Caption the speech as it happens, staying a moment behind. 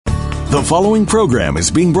The following program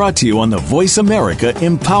is being brought to you on the Voice America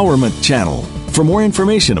Empowerment Channel. For more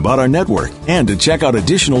information about our network and to check out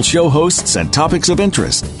additional show hosts and topics of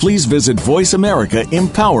interest, please visit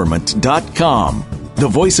voiceamericaempowerment.com. The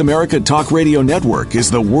Voice America Talk Radio Network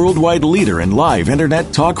is the worldwide leader in live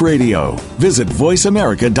Internet talk radio. Visit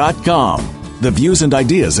voiceamerica.com. The views and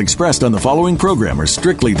ideas expressed on the following program are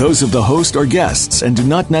strictly those of the host or guests and do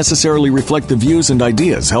not necessarily reflect the views and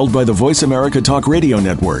ideas held by the Voice America Talk Radio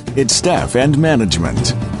Network, its staff, and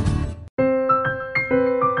management.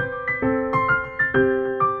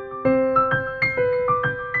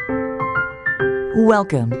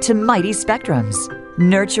 Welcome to Mighty Spectrums,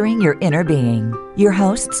 Nurturing Your Inner Being. Your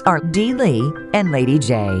hosts are Dee Lee and Lady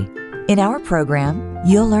J. In our program,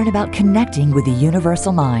 you'll learn about connecting with the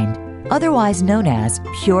universal mind, otherwise known as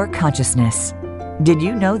pure consciousness. Did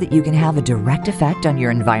you know that you can have a direct effect on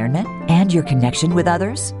your environment and your connection with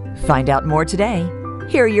others? Find out more today.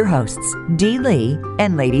 Here are your hosts, Dee Lee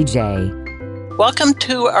and Lady J. Welcome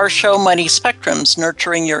to our show, Mighty Spectrums,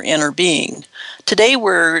 Nurturing Your Inner Being. Today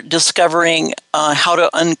we're discovering how to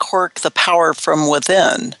uncork the power from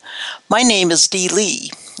within. My name is Dee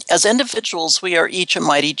Lee. As individuals, we are each a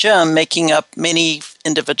mighty gem, making up many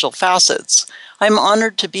individual facets. I'm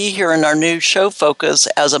honored to be here in our new show focus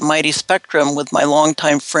as a Mighty Spectrum with my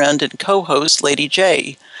longtime friend and co-host, Lady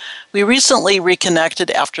J. We recently reconnected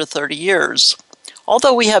after 30 years.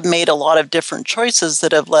 Although we have made a lot of different choices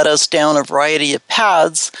that have led us down a variety of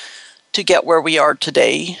paths to get where we are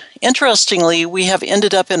today, interestingly, we have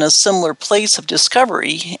ended up in a similar place of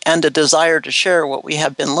discovery and a desire to share what we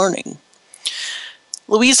have been learning.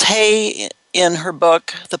 Louise Hay, in her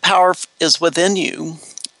book, The Power is Within You,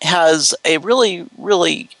 has a really,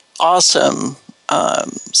 really awesome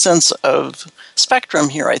sense of spectrum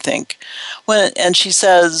here, I think. And she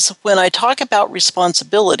says, when I talk about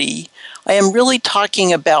responsibility, I am really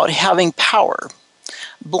talking about having power.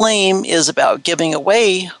 Blame is about giving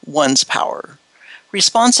away one's power.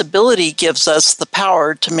 Responsibility gives us the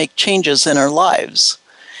power to make changes in our lives.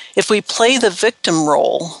 If we play the victim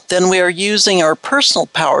role, then we are using our personal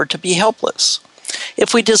power to be helpless.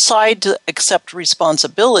 If we decide to accept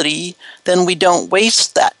responsibility, then we don't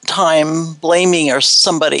waste that time blaming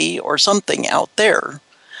somebody or something out there.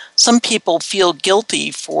 Some people feel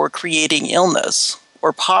guilty for creating illness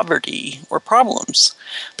or poverty or problems.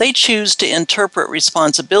 They choose to interpret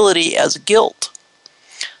responsibility as guilt.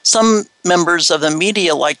 Some members of the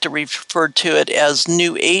media like to refer to it as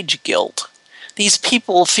New Age guilt. These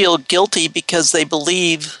people feel guilty because they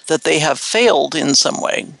believe that they have failed in some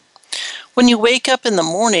way. When you wake up in the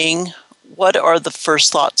morning, what are the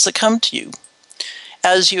first thoughts that come to you?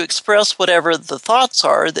 As you express whatever the thoughts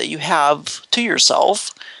are that you have to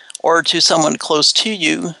yourself or to someone close to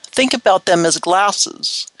you, think about them as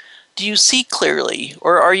glasses. Do you see clearly,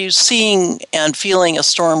 or are you seeing and feeling a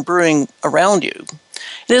storm brewing around you?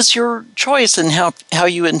 It is your choice in how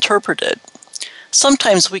you interpret it.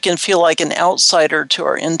 Sometimes we can feel like an outsider to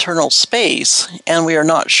our internal space, and we are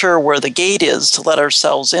not sure where the gate is to let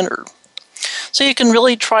ourselves enter. So you can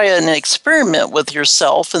really try an experiment with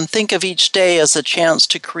yourself and think of each day as a chance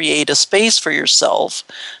to create a space for yourself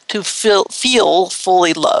to feel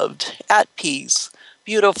fully loved, at peace,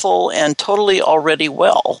 beautiful, and totally already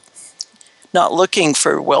well. Not looking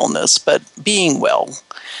for wellness, but being well.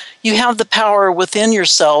 You have the power within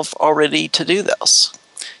yourself already to do this.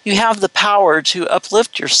 You have the power to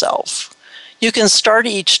uplift yourself. You can start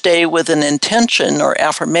each day with an intention or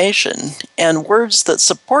affirmation and words that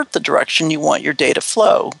support the direction you want your day to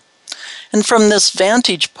flow. And from this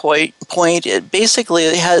vantage point, it basically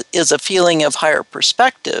is a feeling of higher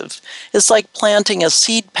perspective. It's like planting a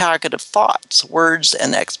seed packet of thoughts, words,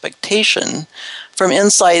 and expectation from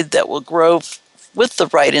inside that will grow with the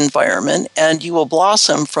right environment, and you will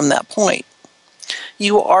blossom from that point.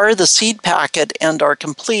 You are the seed packet and are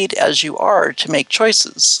complete as you are to make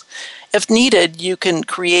choices. If needed, you can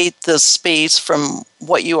create this space from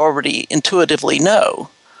what you already intuitively know.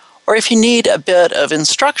 Or if you need a bit of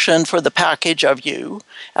instruction for the package of you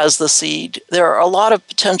as the seed, there are a lot of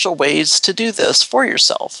potential ways to do this for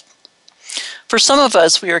yourself. For some of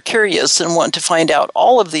us, we are curious and want to find out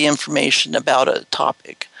all of the information about a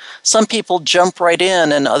topic. Some people jump right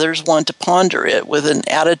in and others want to ponder it with an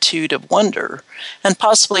attitude of wonder and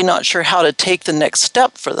possibly not sure how to take the next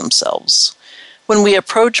step for themselves. When we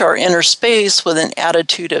approach our inner space with an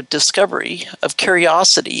attitude of discovery, of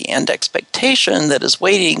curiosity and expectation that is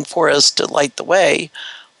waiting for us to light the way,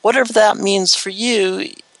 whatever that means for you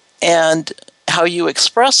and how you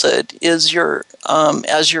express it is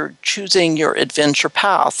as you're choosing your adventure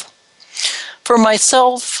path. For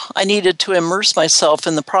myself, I needed to immerse myself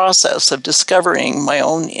in the process of discovering my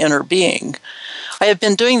own inner being. I have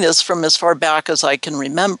been doing this from as far back as I can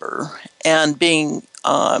remember, and being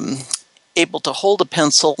able to hold a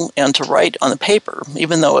pencil and to write on the paper,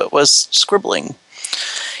 even though it was scribbling.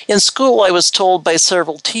 In school, I was told by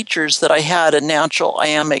several teachers that I had a natural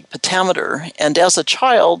iambic pentameter, and as a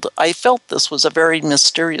child, I felt this was a very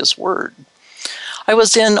mysterious word. I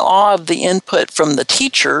was in awe of the input from the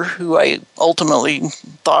teacher, who I ultimately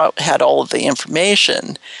thought had all of the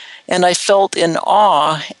information, and I felt in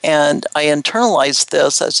awe, and I internalized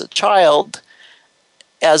this as a child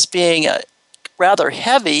as being rather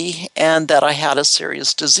heavy and that I had a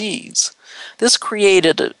serious disease. This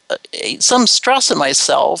created some stress in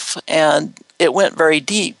myself, and it went very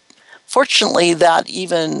deep. Fortunately, that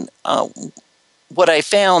even what I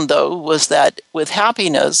found, though, was that with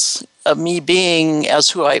happiness of me being as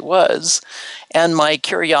who I was, and my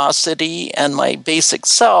curiosity and my basic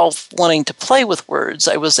self wanting to play with words,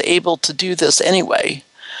 I was able to do this anyway.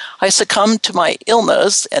 I succumbed to my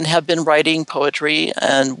illness and have been writing poetry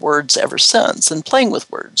and words ever since, and playing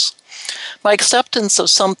with words. My acceptance of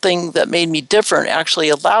something that made me different actually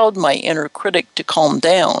allowed my inner critic to calm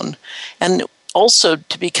down, and also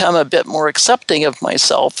to become a bit more accepting of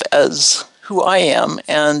myself as who I am,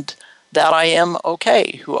 and that I am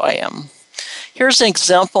okay who I am. Here's an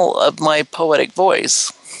example of my poetic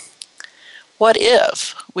voice. What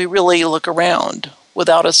if we really look around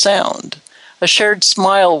without a sound? A shared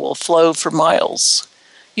smile will flow for miles.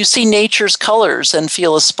 You see nature's colors and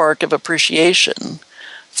feel a spark of appreciation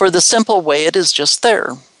for the simple way it is just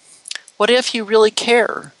there. What if you really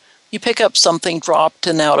care? You pick up something dropped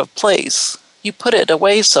and out of place. You put it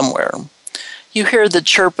away somewhere. You hear the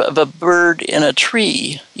chirp of a bird in a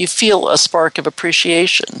tree. You feel a spark of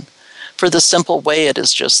appreciation for the simple way it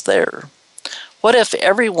is just there. What if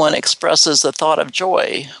everyone expresses a thought of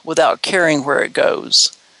joy without caring where it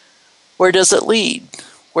goes? Where does it lead?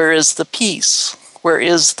 Where is the peace? Where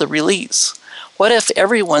is the release? What if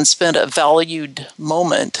everyone spent a valued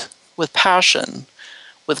moment with passion,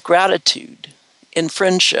 with gratitude, in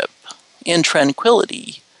friendship, in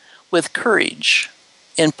tranquility, with courage,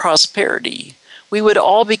 in prosperity? We would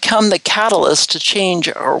all become the catalyst to change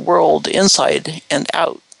our world inside and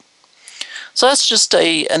out. So that's just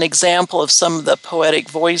an example of some of the poetic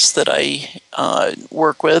voice that I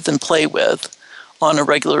work with and play with on a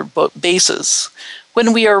regular basis.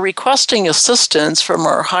 When we are requesting assistance from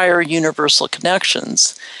our higher universal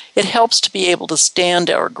connections, it helps to be able to stand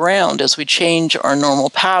our ground as we change our normal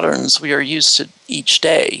patterns we are used to each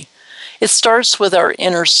day. It starts with our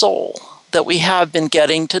inner soul that we have been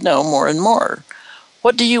getting to know more and more.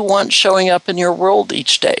 What do you want showing up in your world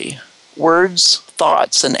each day? Words,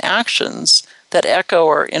 thoughts, and actions that echo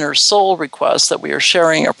our inner soul requests that we are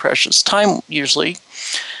sharing our precious time usually.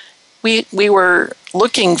 We were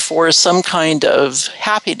looking for some kind of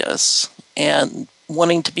happiness and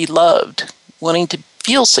wanting to be loved, wanting to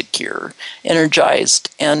feel secure, energized,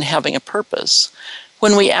 and having a purpose.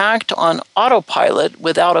 When we act on autopilot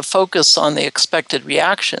without a focus on the expected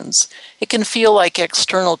reactions, it can feel like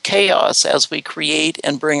external chaos as we create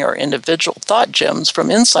and bring our individual thought gems from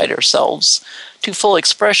inside ourselves to full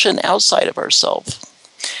expression outside of ourselves.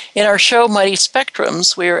 In our show, Mighty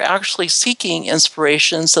Spectrums, we are actually seeking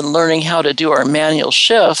inspirations and learning how to do our manual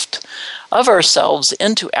shift of ourselves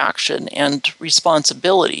into action and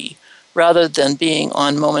responsibility rather than being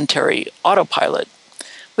on momentary autopilot.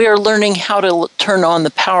 We are learning how to turn on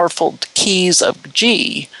the powerful keys of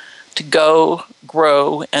G to go,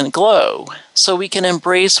 grow, and glow, so we can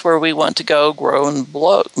embrace where we want to go, grow, and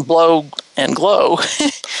blow and glow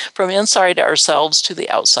from inside ourselves to the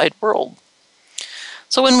outside world.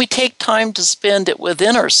 So when we take time to spend it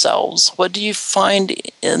within ourselves, what do you find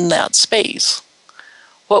in that space?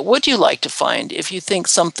 What would you like to find if you think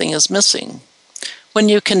something is missing? When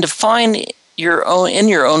you can define in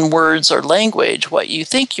your own words or language what you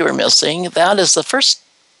think you're missing, that is the first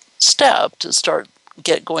step to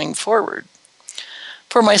get going forward.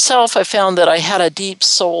 For myself, I found that I had a deep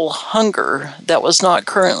soul hunger that was not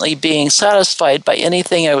currently being satisfied by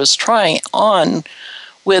anything I was trying on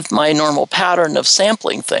with my normal pattern of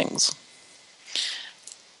sampling things.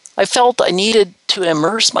 I felt I needed to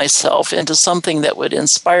immerse myself into something that would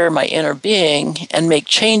inspire my inner being and make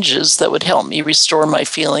changes that would help me restore my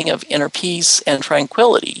feeling of inner peace and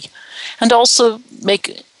tranquility, and also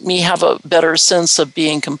make me have a better sense of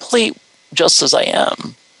being complete just as I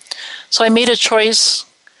am. So I made a choice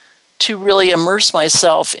to really immerse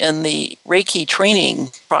myself in the Reiki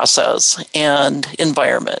training process and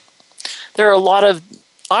environment. There are a lot of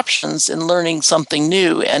options in learning something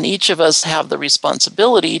new, and each of us have the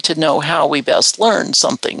responsibility to know how we best learn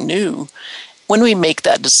something new when we make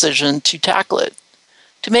that decision to tackle it.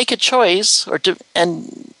 To make a choice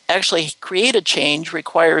and actually create a change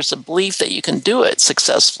requires a belief that you can do it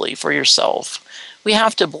successfully for yourself. We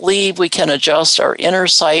have to believe we can adjust our inner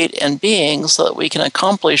sight and being so that we can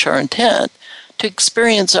accomplish our intent to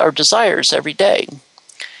experience our desires every day.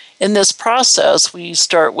 In this process, we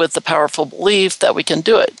start with the powerful belief that we can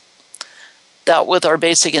do it. That with our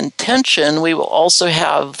basic intention, we will also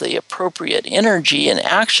have the appropriate energy and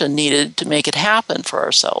action needed to make it happen for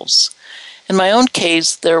ourselves. In my own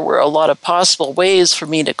case, there were a lot of possible ways for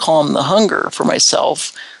me to calm the hunger for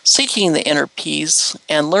myself, seeking the inner peace,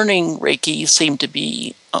 and learning Reiki seemed to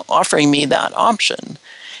be offering me that option.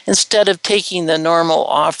 Instead of taking the normal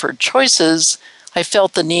offered choices, I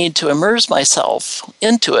felt the need to immerse myself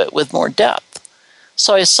into it with more depth.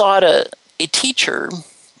 So I sought a teacher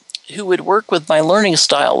who would work with my learning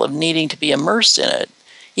style of needing to be immersed in it,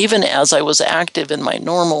 even as I was active in my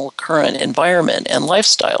normal current environment and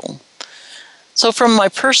lifestyle. So from my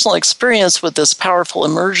personal experience with this powerful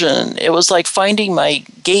immersion, it was like finding my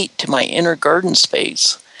gate to my inner garden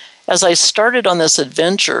space. As I started on this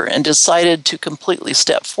adventure and decided to completely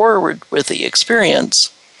step forward with the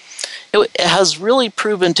experience, it has really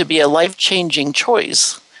proven to be a life-changing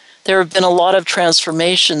choice. There have been a lot of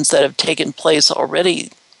transformations that have taken place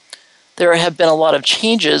already. There have been a lot of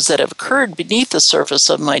changes that have occurred beneath the surface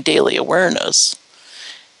of my daily awareness.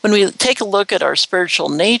 When we take a look at our spiritual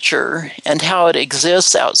nature and how it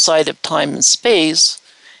exists outside of time and space,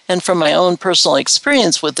 and from my own personal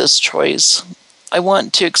experience with this choice, I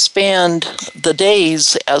want to expand the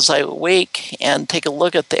days as I awake and take a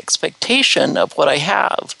look at the expectation of what I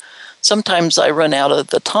have. Sometimes I run out of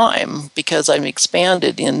the time because I'm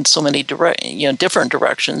expanded in so many different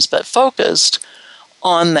directions, but focused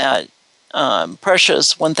on that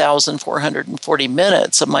precious 1,440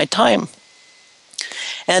 minutes of my time.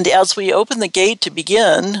 And as we open the gate to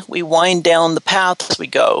begin, we wind down the path as we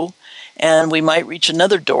go, and we might reach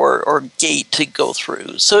another door or gate to go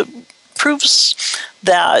through. So it proves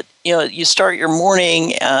that you start your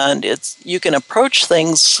morning and you can approach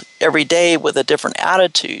things every day with a different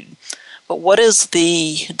attitude. But what is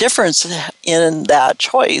the difference in that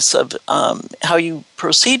choice of how you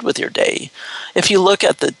proceed with your day? If you look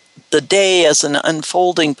at the day as an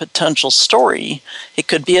unfolding potential story, it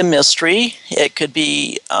could be a mystery, it could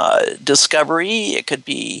be discovery, it could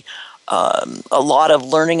be a lot of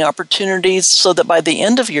learning opportunities, so that by the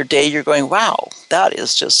end of your day, you're going, wow, that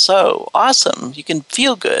is just so awesome. You can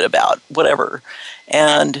feel good about whatever.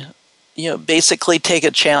 And, basically take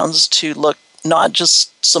a chance to look not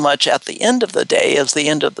just so much at the end of the day as the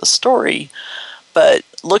end of the story, but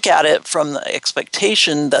look at it from the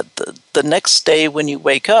expectation that the next day when you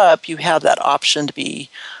wake up, you have that option to be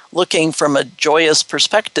looking from a joyous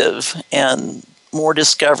perspective and more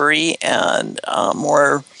discovery and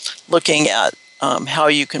more looking at how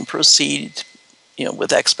you can proceed,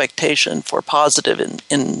 with expectation for positive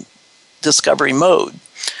in discovery mode.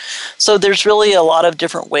 So there's really a lot of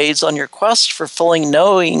different ways on your quest for fully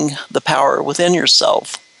knowing the power within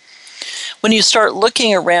yourself. When you start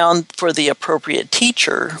looking around for the appropriate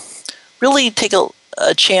teacher, really take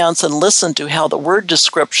a chance and listen to how the word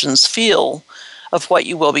descriptions feel of what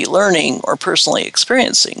you will be learning or personally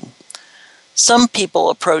experiencing. Some people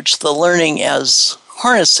approach the learning as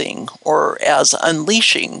harnessing or as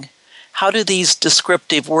unleashing. How do these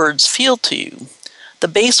descriptive words feel to you? The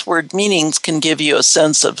base word meanings can give you a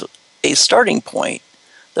sense of a starting point.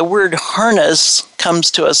 The word harness comes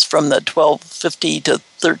to us from the 1250 to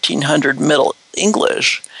 1300 Middle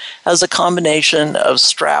English as a combination of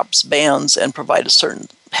straps, bands, and provide a certain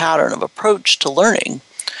pattern of approach to learning.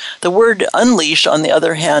 The word unleash, on the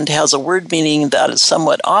other hand, has a word meaning that is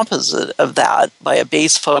somewhat opposite of that by a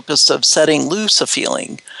base focus of setting loose a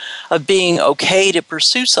feeling, of being okay to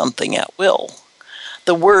pursue something at will.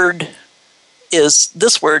 This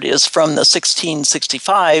word is from the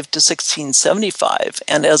 1665 to 1675,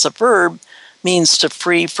 and as a verb means to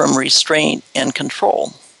free from restraint and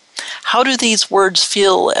control. How do these words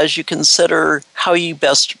feel as you consider how you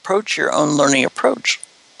best approach your own learning approach?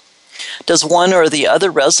 Does one or the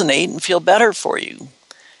other resonate and feel better for you?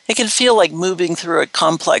 It can feel like moving through a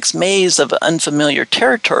complex maze of unfamiliar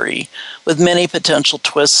territory with many potential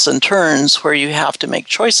twists and turns where you have to make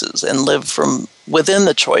choices and live from within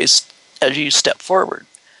the choice as you step forward.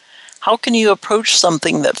 How can you approach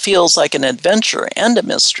something that feels like an adventure and a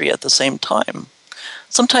mystery at the same time?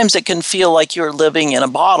 Sometimes it can feel like you're living in a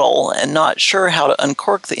bottle and not sure how to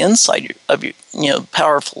uncork the inside of your,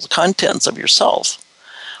 powerful contents of yourself.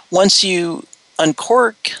 Once you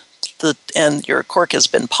uncork and your cork has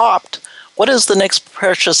been popped, what is the next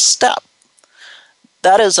precious step?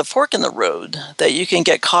 That is a fork in the road that you can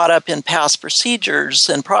get caught up in past procedures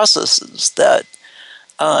and processes that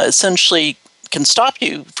essentially can stop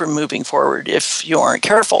you from moving forward if you aren't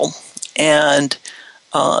careful. And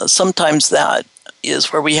sometimes that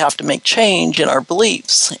is where we have to make change in our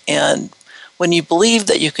beliefs. And when you believe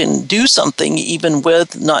that you can do something, even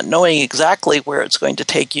with not knowing exactly where it's going to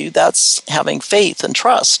take you, that's having faith and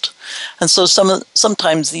trust. And so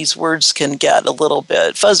sometimes these words can get a little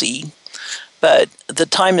bit fuzzy, but the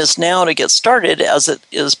time is now to get started, as it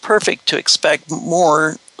is perfect to expect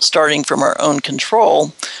more starting from our own control,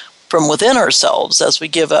 from within ourselves, as we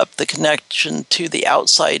give up the connection to the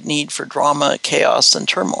outside need for drama, chaos, and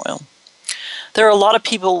turmoil. There are a lot of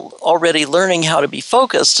people already learning how to be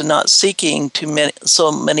focused and not seeking so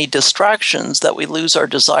many distractions that we lose our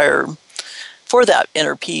desire for that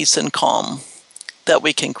inner peace and calm that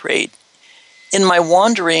we can create. In my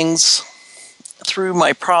wanderings through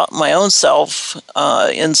my own self,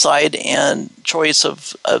 insight and choice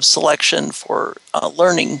of selection for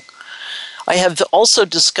learning, I have also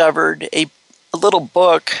discovered a little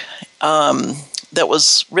book that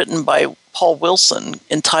was written by Paul Wilson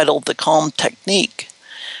entitled The Calm Technique.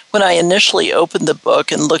 When I initially opened the book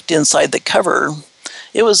and looked inside the cover,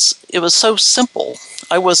 it was so simple.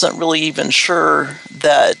 I wasn't really even sure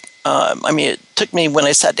that, it took me, when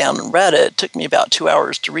I sat down and read it, it took me about 2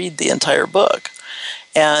 hours to read the entire book.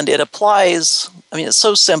 And it applies, it's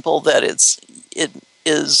so simple that it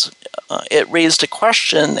raised a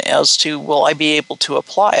question as to, will I be able to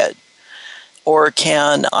apply it? Or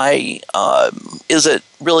can I, is it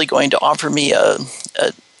really going to offer me a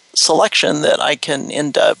selection that I can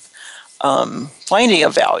end up finding a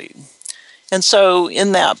value? And so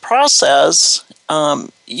in that process,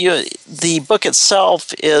 the book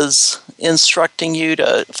itself is instructing you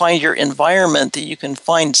to find your environment that you can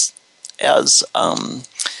find as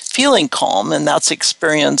feeling calm, and that's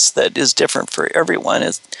experience that is different for everyone.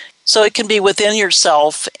 So it can be within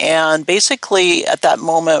yourself, and basically at that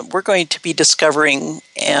moment we're going to be discovering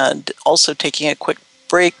and also taking a quick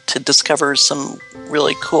break to discover some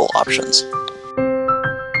really cool options.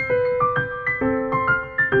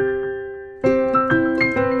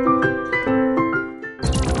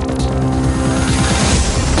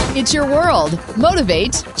 It's your world.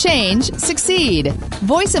 Motivate, change, succeed.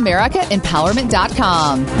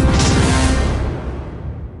 VoiceAmericaEmpowerment.com.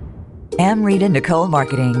 Amrita Nicole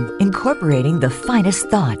Marketing, incorporating the finest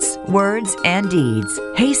thoughts, words, and deeds,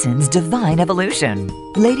 hastens divine evolution.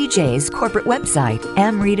 Lady J's corporate website,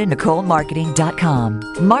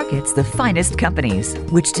 AmritaNicoleMarketing.com, markets the finest companies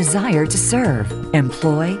which desire to serve,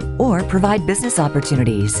 employ, or provide business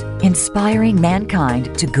opportunities, inspiring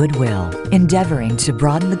mankind to goodwill, endeavoring to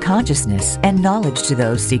broaden the consciousness and knowledge to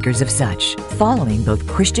those seekers of such, following both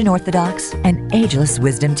Christian Orthodox and ageless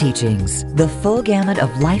wisdom teachings. The full gamut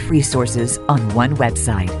of life resources on one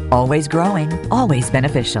website. Always growing, always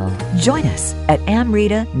beneficial. Join us at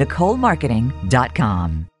AmritaNicoleMarketing.com.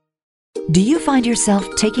 Do you find yourself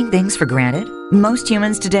taking things for granted? Most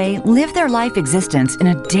humans today live their life existence in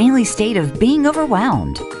a daily state of being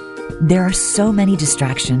overwhelmed. There are so many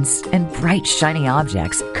distractions and bright, shiny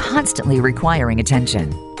objects constantly requiring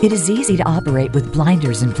attention. It is easy to operate with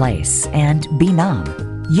blinders in place and be numb.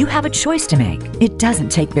 You have a choice to make. It doesn't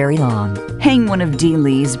take very long. Hang one of Dee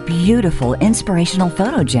Lee's beautiful inspirational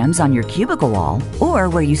photo gems on your cubicle wall or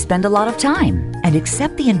where you spend a lot of time, and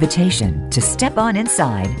accept the invitation to step on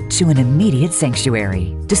inside to an immediate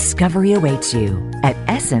sanctuary. Discovery awaits you at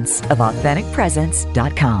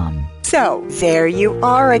essenceofauthenticpresence.com. So, there you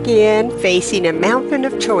are again, facing a mountain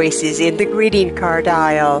of choices in the greeting card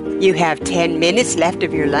aisle. You have 10 minutes left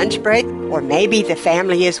of your lunch break, or maybe the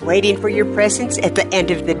family is waiting for your presents at the end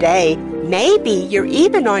of the day. Maybe you're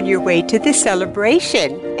even on your way to the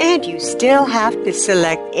celebration, and you still have to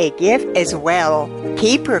select a gift as well.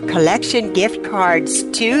 Keeper Collection gift cards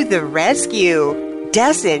to the rescue.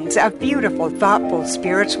 Dozens of beautiful, thoughtful,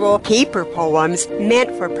 spiritual keeper poems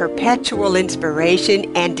meant for perpetual inspiration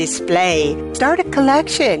and display. Start a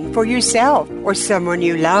collection for yourself or someone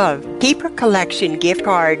you love. Keeper Collection gift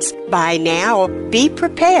cards. Buy now. Be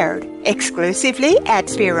prepared. Exclusively at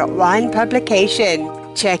Spirit Wine Publication.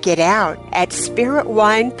 Check it out at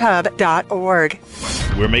spiritwinepub.org.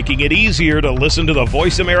 We're making it easier to listen to the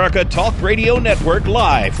Voice America Talk Radio Network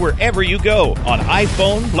live wherever you go on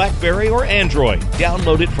iPhone, BlackBerry, or Android.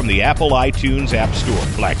 Download it from the Apple iTunes App Store,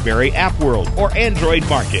 BlackBerry App World, or Android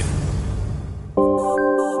Market.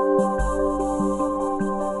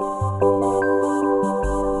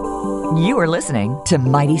 You are listening to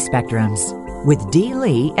Mighty Spectrums with Dee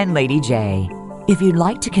Lee and Lady J. If you'd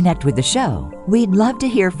like to connect with the show, we'd love to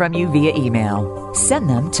hear from you via email. Send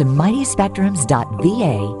them to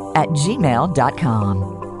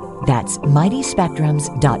mightyspectrums.va@gmail.com. That's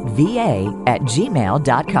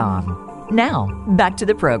mightyspectrums.va@gmail.com. Now, back to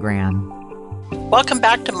the program. Welcome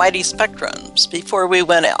back to Mighty Spectrums. Before we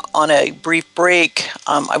went on a brief break,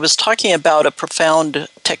 I was talking about a profound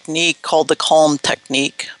technique called the Calm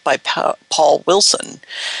Technique by Paul Wilson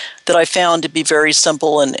that I found to be very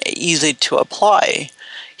simple and easy to apply.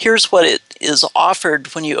 Here's what it is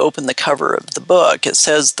offered when you open the cover of the book. It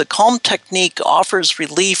says, the Calm Technique offers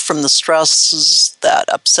relief from the stresses that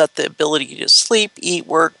upset the ability to sleep, eat,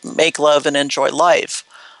 work, make love, and enjoy life.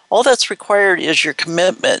 All that's required is your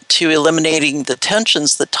commitment to eliminating the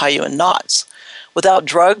tensions that tie you in knots. Without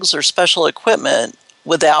drugs or special equipment,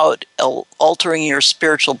 without altering your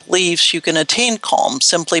spiritual beliefs, you can attain calm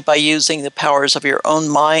simply by using the powers of your own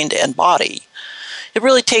mind and body. It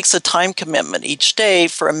really takes a time commitment each day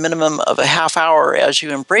for a minimum of a half hour as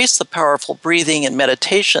you embrace the powerful breathing and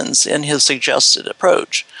meditations in his suggested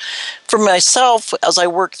approach. For myself, as I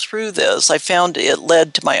worked through this, I found it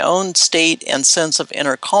led to my own state and sense of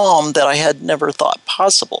inner calm that I had never thought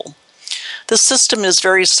possible. The system is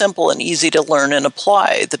very simple and easy to learn and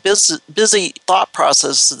apply. The busy thought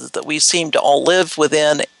processes that we seem to all live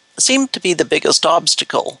within seem to be the biggest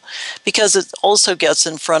obstacle, because it also gets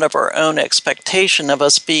in front of our own expectation of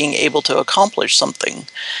us being able to accomplish something.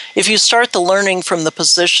 If you start the learning from the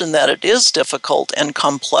position that it is difficult and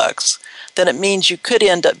complex, then it means you could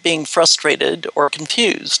end up being frustrated or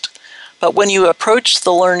confused. But when you approach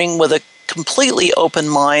the learning with a completely open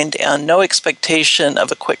mind and no expectation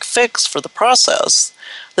of a quick fix for the process,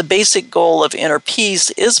 the basic goal of inner peace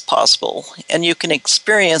is possible, and you can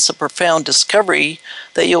experience a profound discovery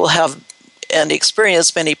that you will have and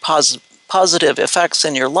experience many positive effects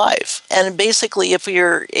in your life. And basically, if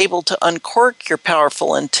you're able to uncork your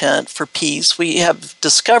powerful intent for peace, we have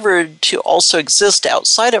discovered to also exist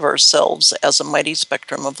outside of ourselves as a mighty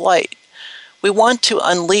spectrum of light. We want to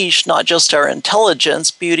unleash not just our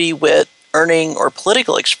intelligence, beauty, wit, earning, or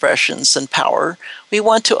political expressions and power. We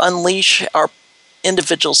want to unleash our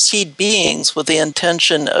individual seed beings with the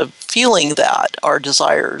intention of feeling that our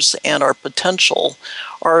desires and our potential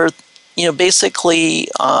are, basically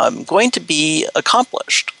going to be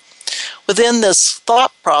accomplished. Within this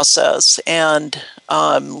thought process and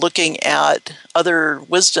looking at other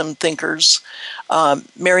wisdom thinkers,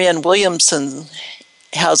 Marianne Williamson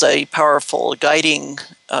has a powerful guiding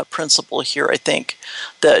principle here, I think,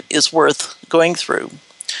 that is worth going through.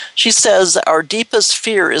 She says, our deepest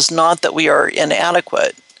fear is not that we are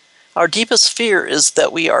inadequate. Our deepest fear is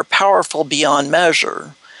that we are powerful beyond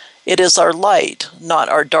measure. It is our light, not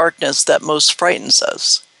our darkness, that most frightens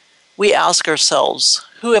us. We ask ourselves,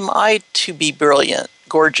 who am I to be brilliant,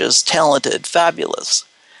 gorgeous, talented, fabulous?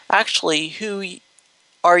 Actually, who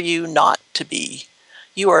are you not to be?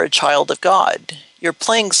 You are a child of God. Your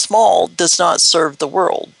playing small does not serve the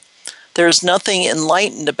world. There is nothing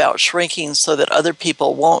enlightened about shrinking so that other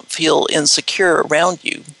people won't feel insecure around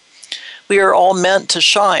you. We are all meant to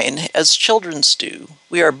shine as children do.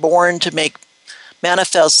 We are born to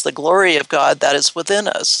manifest the glory of God that is within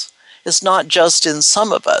us. It's not just in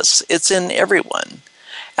some of us, it's in everyone.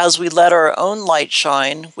 As we let our own light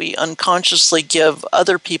shine, we unconsciously give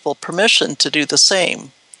other people permission to do the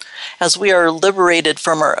same. As we are liberated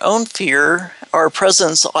from our own fear, our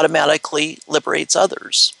presence automatically liberates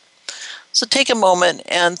others. So take a moment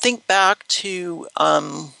and think back to,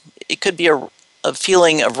 it could be a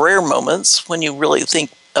feeling of rare moments when you really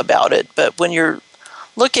think about it, but when you're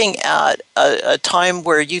looking at a time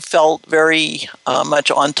where you felt very much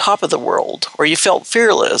on top of the world, or you felt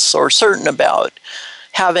fearless or certain about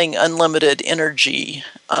having unlimited energy,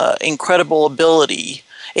 incredible ability,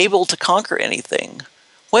 able to conquer anything.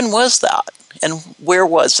 When was that, and where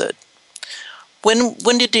was it?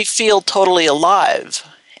 When did you feel totally alive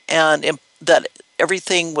and that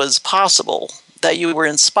everything was possible, that you were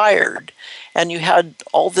inspired, and you had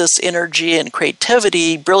all this energy and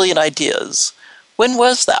creativity, brilliant ideas? When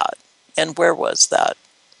was that, and where was that?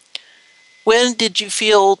 When did you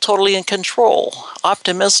feel totally in control,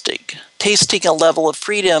 optimistic, tasting a level of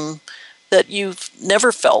freedom that you've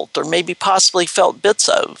never felt or maybe possibly felt bits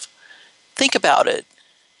of? Think about it.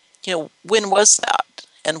 When was that,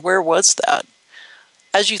 and where was that?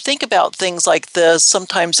 As you think about things like this,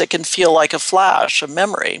 sometimes it can feel like a flash of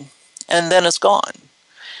memory, and then it's gone.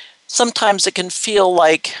 Sometimes it can feel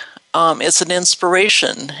like it's an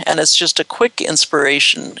inspiration, and it's just a quick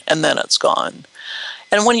inspiration, and then it's gone.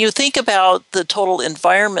 And when you think about the total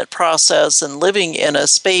environment process and living in a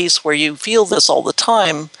space where you feel this all the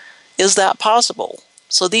time, is that possible?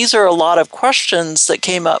 So these are a lot of questions that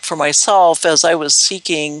came up for myself as I was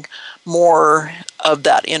seeking more of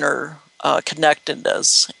that inner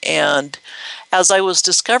connectedness. And as I was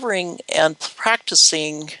discovering and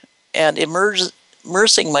practicing and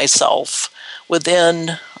immersing myself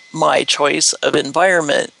within my choice of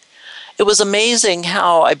environment, it was amazing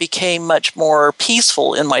how I became much more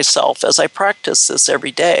peaceful in myself as I practiced this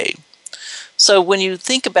every day. So when you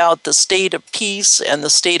think about the state of peace and the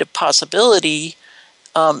state of possibility,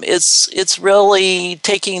 it's really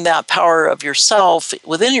taking that power of yourself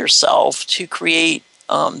within yourself to create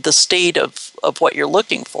the state of what you're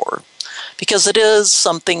looking for. Because it is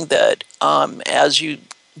something that as you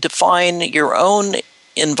define your own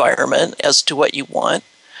environment as to what you want,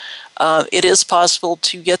 it is possible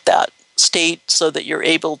to get that state so that you're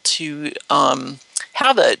able to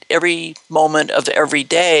have it every moment of every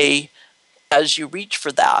day as you reach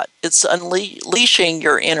for that. It's unleashing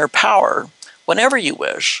your inner power whenever you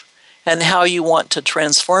wish and how you want to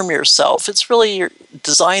transform yourself. It's really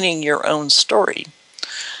designing your own story.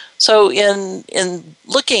 So in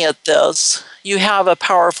looking at this, you have a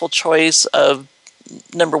powerful choice of,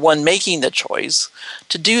 number one, making the choice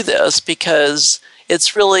to do this, because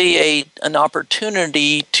it's really an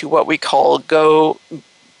opportunity to what we call go,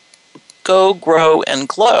 grow, and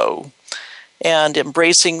glow. And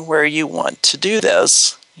embracing where you want to do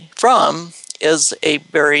this from is a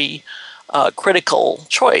very critical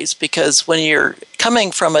choice, because when you're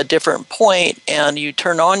coming from a different point and you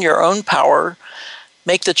turn on your own power,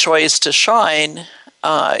 make the choice to shine,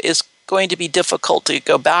 is going to be difficult to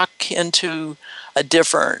go back into a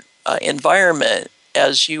different environment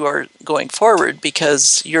as you are going forward,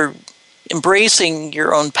 because you're embracing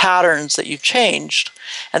your own patterns that you've changed,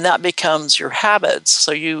 and that becomes your habits.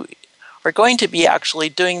 So you are going to be actually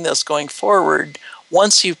doing this going forward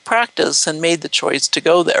once you've practiced and made the choice to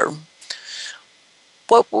go there.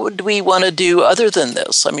 What would we want to do other than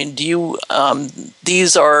this? I mean,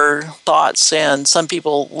 these are thoughts, and some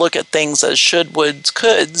people look at things as should, woulds,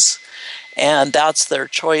 coulds, and that's their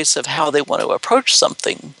choice of how they want to approach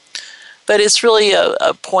something. But it's really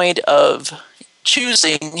a point of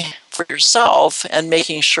choosing for yourself and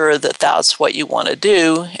making sure that that's what you want to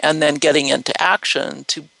do, and then getting into action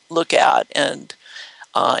to look at and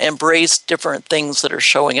embrace different things that are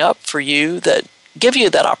showing up for you that give you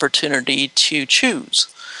that opportunity to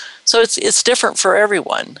choose. So it's different for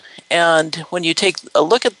everyone. And when you take a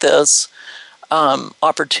look at this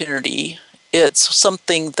opportunity, it's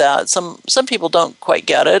something that some people don't quite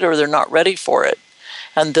get it, or they're not ready for it.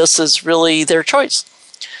 And this is really their choice.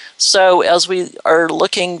 So as we are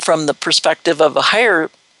looking from the perspective of a higher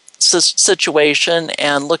situation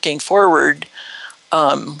and looking forward,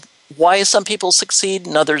 why some people succeed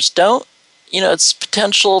and others don't, it's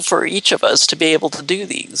potential for each of us to be able to do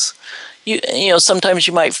these. Sometimes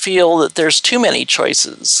you might feel that there's too many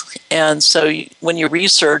choices. And so when you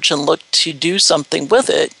research and look to do something with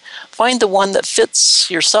it, find the one that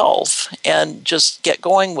fits yourself and just get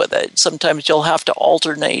going with it. Sometimes you'll have to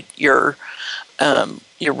alternate your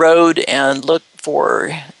road and look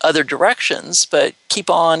for other directions, but keep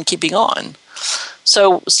on keeping on.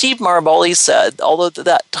 So Steve Maraboli said, although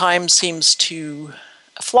that time seems to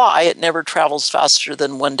fly, it never travels faster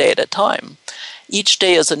than one day at a time. Each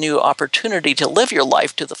day is a new opportunity to live your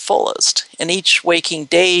life to the fullest. In each waking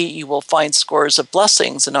day, you will find scores of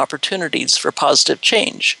blessings and opportunities for positive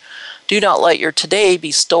change. Do not let your today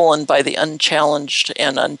be stolen by the unchallenged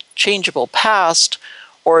and unchangeable past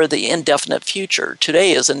or the indefinite future.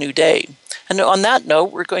 Today is a new day. And on that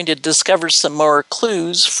note, we're going to discover some more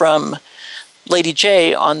clues from Lady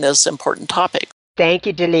J on this important topic. Thank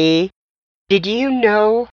you, Delee. Did you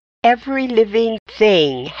know every living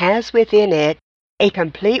thing has within it a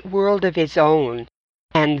complete world of its own,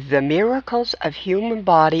 and the miracles of human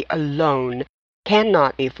body alone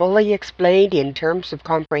cannot be fully explained in terms of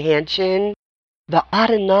comprehension? The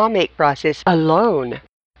autonomic process alone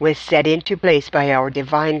was set into place by our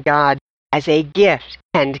divine God as a gift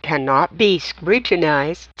and cannot be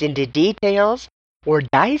scrutinized into details or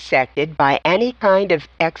dissected by any kind of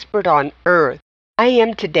expert on earth. I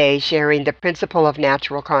am today sharing the principle of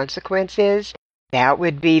natural consequences. That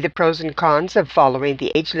would be the pros and cons of following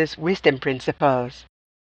the ageless wisdom principles.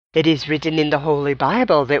 It is written in the Holy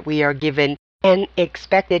Bible that we are given an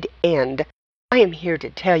expected end. I am here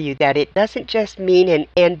to tell you that it doesn't just mean an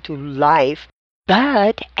end to life,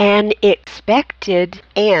 but an expected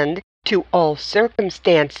end to all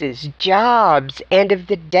circumstances, jobs, end of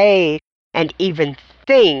the day, and even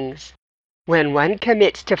things. When one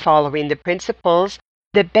commits to following the principles,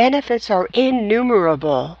 the benefits are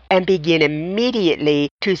innumerable and begin immediately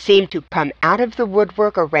to seem to come out of the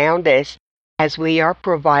woodwork around us as we are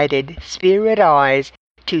provided spirit eyes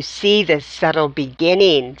to see the subtle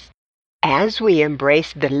beginnings. As we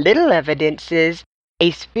embrace the little evidences,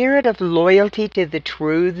 a spirit of loyalty to the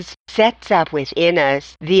truths sets up within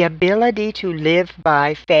us the ability to live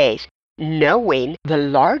by faith, knowing the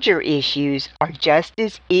larger issues are just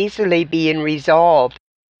as easily being resolved,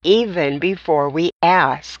 even before we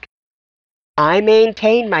ask. I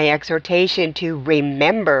maintain my exhortation to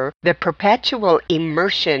remember the perpetual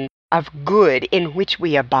immersion of good in which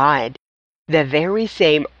we abide, the very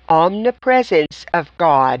same omnipresence of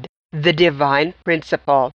God, the divine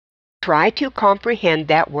principle. Try to comprehend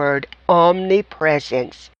that word,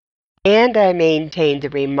 omnipresence. And I maintain the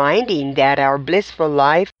reminding that our blissful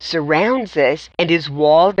life surrounds us and is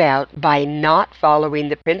walled out by not following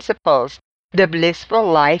the principles. The blissful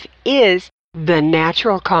life is the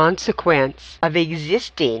natural consequence of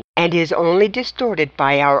existing and is only distorted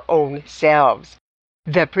by our own selves.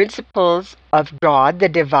 The principles of God, the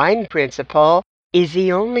divine principle, is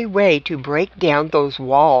the only way to break down those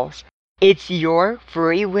walls. It's your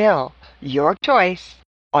free will, your choice.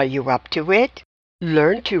 Are you up to it?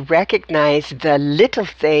 Learn to recognize the little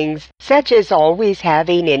things, such as always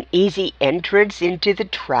having an easy entrance into the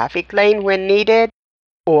traffic lane when needed.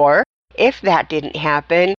 Or, if that didn't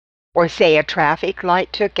happen, or say a traffic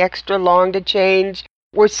light took extra long to change,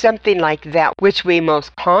 or something like that which we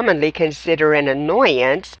most commonly consider an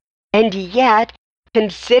annoyance, and yet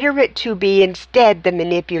consider it to be instead the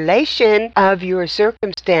manipulation of your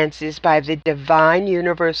circumstances by the divine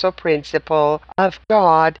universal principle of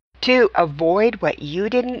God to avoid what you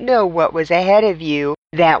didn't know what was ahead of you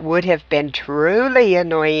that would have been truly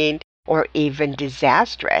annoying or even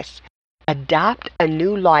disastrous. Adopt a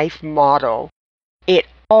new life model. It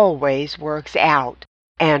always works out,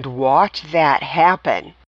 and watch that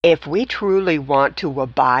happen. If we truly want to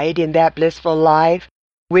abide in that blissful life,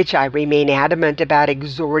 which I remain adamant about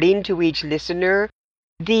exhorting to each listener,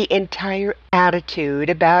 the entire attitude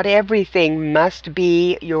about everything must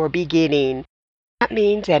be your beginning. That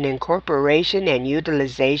means an incorporation and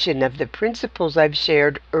utilization of the principles I've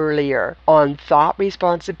shared earlier on thought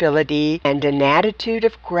responsibility and an attitude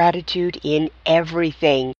of gratitude in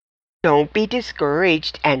everything. Don't be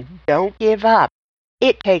discouraged and don't give up.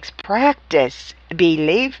 It takes practice,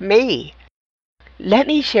 believe me. Let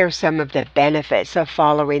me share some of the benefits of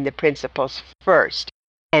following the principles first,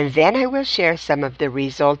 and then I will share some of the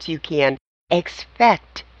results you can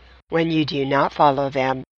expect when you do not follow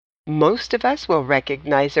them. Most of us will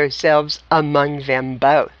recognize ourselves among them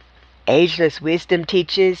both. Ageless wisdom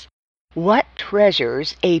teaches, what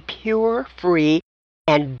treasures a pure, free,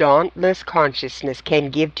 and dauntless consciousness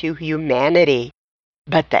can give to humanity.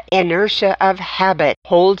 But the inertia of habit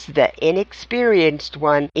holds the inexperienced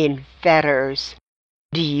one in fetters.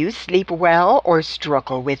 Do you sleep well or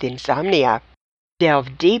struggle with insomnia?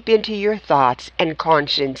 Delve deep into your thoughts and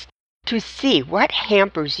conscience to see what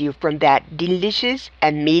hampers you from that delicious,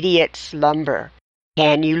 immediate slumber.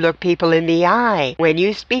 Can you look people in the eye when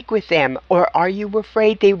you speak with them, or are you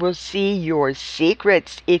afraid they will see your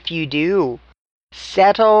secrets if you do?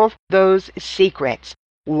 Settle those secrets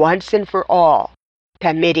once and for all,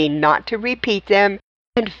 committing not to repeat them,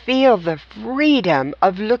 and feel the freedom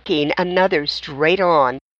of looking another straight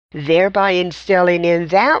on, thereby instilling in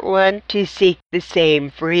that one to seek the same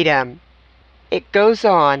freedom. It goes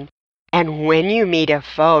on, and when you meet a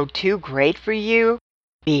foe too great for you,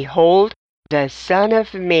 behold, the Son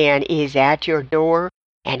of Man is at your door,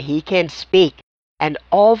 and he can speak, and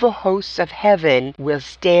all the hosts of heaven will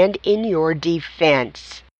stand in your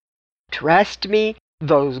defense. Trust me,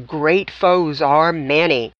 those great foes are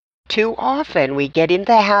many. Too often we get in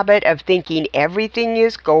the habit of thinking everything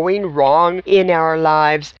is going wrong in our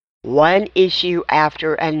lives, one issue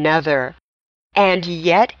after another. And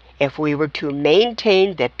yet, if we were to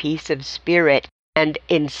maintain the peace of spirit, and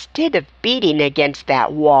instead of beating against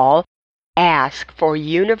that wall, ask for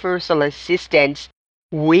universal assistance,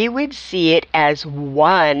 we would see it as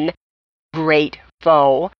one great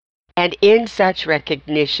foe, and in such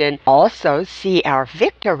recognition also see our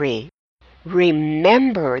victory.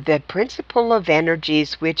 Remember the principle of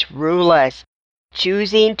energies which rule us.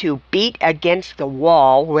 Choosing to beat against the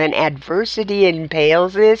wall when adversity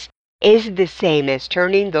impales us is the same as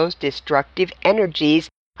turning those destructive energies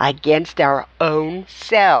against our own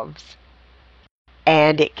selves.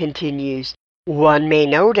 And it continues, one may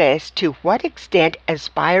notice to what extent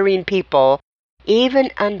aspiring people, even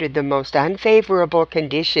under the most unfavorable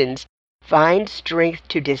conditions, find strength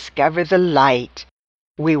to discover the light.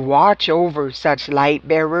 We watch over such light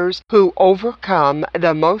bearers who overcome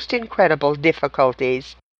the most incredible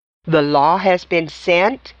difficulties. The law has been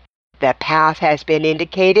sent, the path has been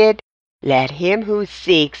indicated, Let him who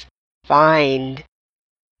seeks find.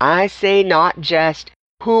 I say not just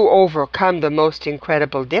who overcome the most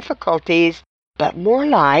incredible difficulties, but more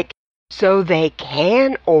like so they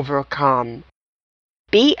can overcome.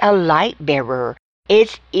 Be a light bearer.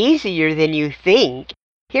 It's easier than you think.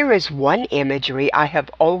 Here is one imagery I have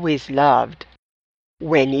always loved.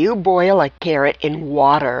 When you boil a carrot in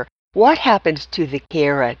water, what happens to the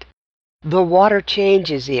carrot? The water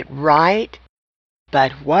changes it, right?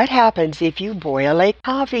 But what happens if you boil a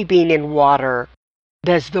coffee bean in water?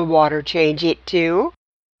 Does the water change it too?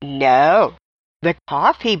 No. The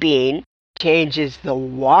coffee bean changes the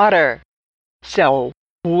water. So,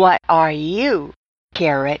 what are you,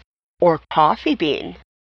 carrot or coffee bean?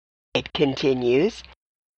 It continues,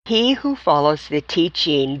 he who follows the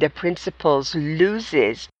teaching, the principles,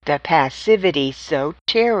 loses the passivity so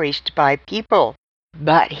cherished by people.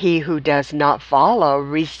 But he who does not follow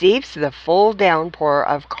receives the full downpour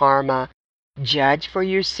of karma. Judge for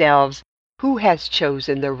yourselves who has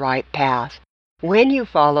chosen the right path. When you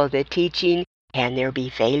follow the teaching, can there be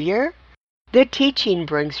failure? The teaching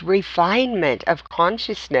brings refinement of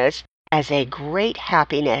consciousness as a great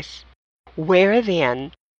happiness. Where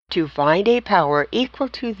then to find a power equal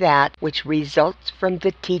to that which results from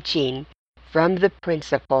the teaching, from the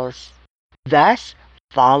principles? Thus,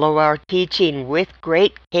 follow our teaching with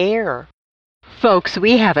great care. Folks,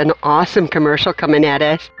 we have an awesome commercial coming at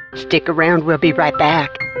us. Stick around, we'll be right back.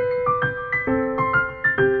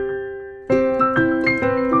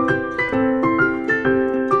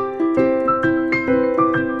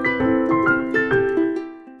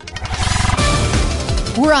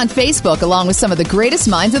 We're on Facebook along with some of the greatest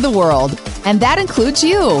minds of the world, and that includes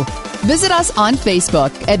you. Visit us on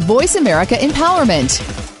Facebook at Voice America Empowerment.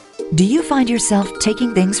 Do you find yourself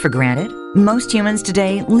taking things for granted? Most humans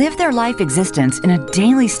today live their life existence in a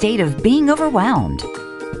daily state of being overwhelmed.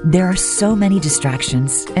 There are so many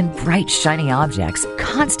distractions and bright, shiny objects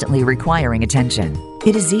constantly requiring attention.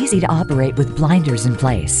 It is easy to operate with blinders in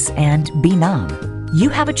place and be numb. You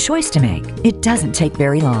have a choice to make. It doesn't take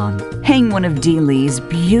very long. Hang one of Dee Lee's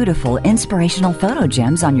beautiful inspirational photo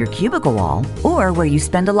gems on your cubicle wall or where you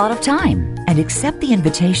spend a lot of time and accept the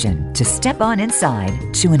invitation to step on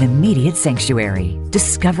inside to an immediate sanctuary.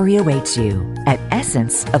 Discovery awaits you at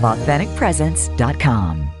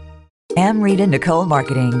essenceofauthenticpresence.com. Amrita Nicole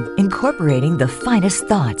Marketing, incorporating the finest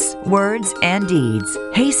thoughts, words, and deeds,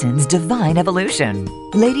 hastens divine evolution.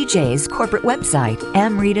 Lady J's corporate website,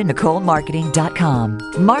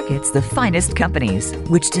 amritanicolemarketing.com, markets the finest companies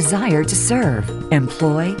which desire to serve,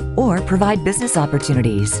 employ, or provide business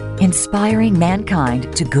opportunities, inspiring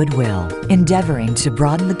mankind to goodwill, endeavoring to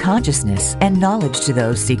broaden the consciousness and knowledge to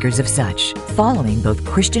those seekers of such, following both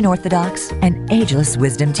Christian Orthodox and ageless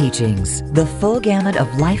wisdom teachings. The full gamut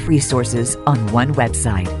of life resources on one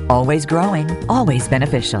website. Always growing, always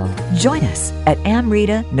beneficial. Join us at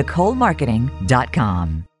amritanicolemarketing.com.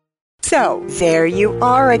 So, there you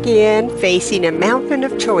are again, facing a mountain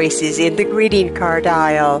of choices in the greeting card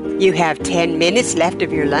aisle. You have 10 minutes left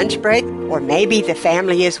of your lunch break, or maybe the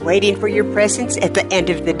family is waiting for your presents at the end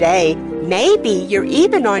of the day. Maybe you're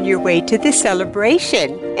even on your way to the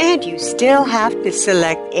celebration, and you still have to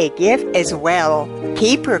select a gift as well.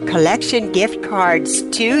 Keeper Collection gift cards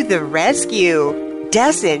to the rescue.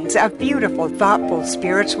 Dozens of beautiful, thoughtful,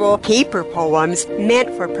 spiritual keeper poems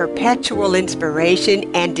meant for perpetual inspiration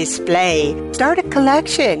and display. Start a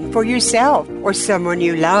collection for yourself or someone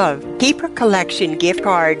you love. Keeper Collection gift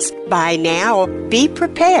cards. Buy now. Be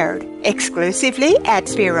prepared. Exclusively at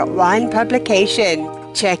Spirit Wine Publication.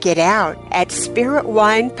 Check it out at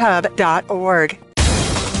spiritwinepub.org.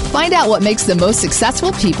 Find out what makes the most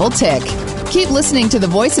successful people tick. Keep listening to the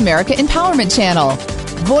Voice America Empowerment Channel.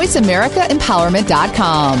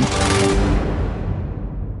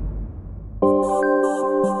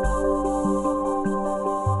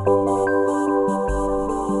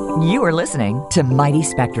 You are listening to Mighty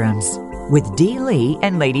Spectrums with Dee Lee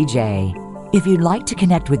and Lady J. If you'd like to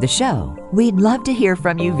connect with the show, we'd love to hear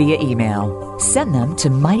from you via email. Send them to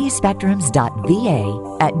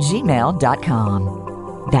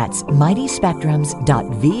mightyspectrums.va@gmail.com. That's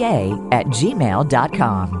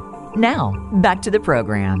mightyspectrums.va@gmail.com. Now, back to the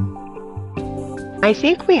program. I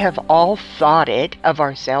think we have all thought it of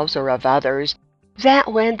ourselves or of others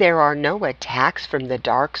that when there are no attacks from the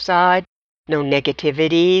dark side, no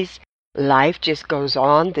negativities, life just goes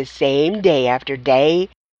on the same day after day,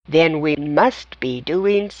 then we must be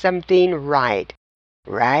doing something right.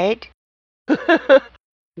 Right?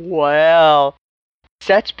 Well,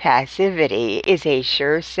 such passivity is a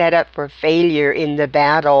sure setup for failure in the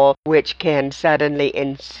battle which can suddenly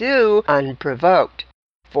ensue unprovoked.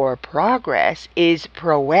 For progress is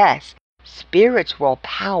prowess, spiritual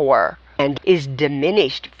power and is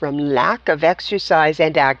diminished from lack of exercise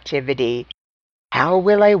and activity. How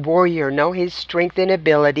will a warrior know his strength and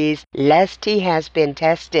abilities lest he has been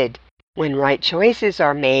tested? When right choices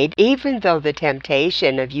are made, even though the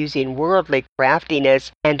temptation of using worldly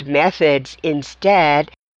craftiness and methods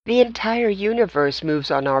instead, the entire universe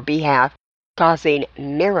moves on our behalf, causing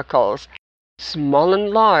miracles, small and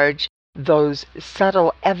large, those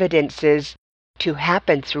subtle evidences to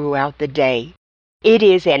happen throughout the day. It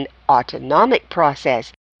is an autonomic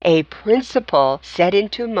process, a principle set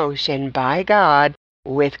into motion by God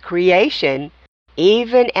with creation,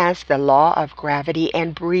 even as the law of gravity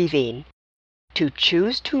and breathing. To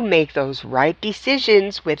choose to make those right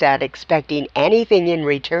decisions without expecting anything in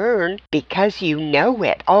return, because you know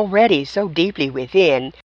it already so deeply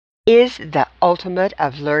within, is the ultimate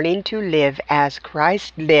of learning to live as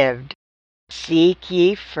Christ lived. Seek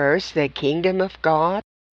ye first the kingdom of God,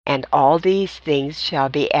 and all these things shall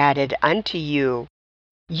be added unto you.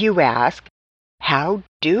 You ask, how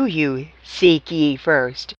do you seek ye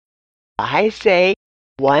first? I say,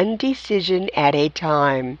 one decision at a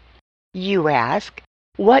time. You ask,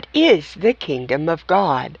 what is the kingdom of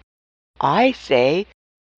God? I say,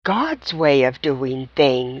 God's way of doing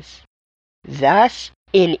things. Thus,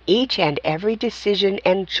 in each and every decision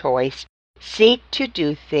and choice, seek to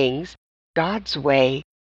do things God's way.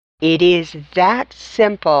 It is that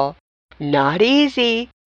simple, not easy,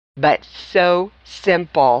 but so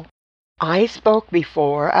simple. I spoke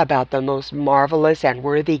before about the most marvelous and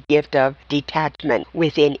worthy gift of detachment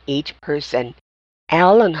within each person.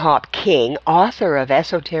 Alan Hop King, author of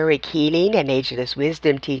Esoteric Healing and Ageless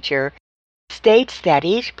Wisdom Teacher, states that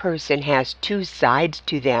each person has two sides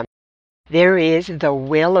to them. There is the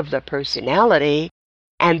will of the personality,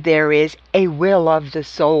 and there is a will of the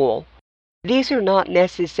soul. These are not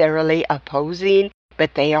necessarily opposing,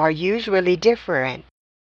 but they are usually different.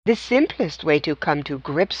 The simplest way to come to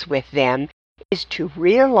grips with them is to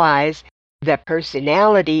realize the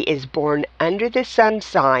personality is born under the sun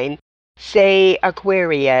sign, say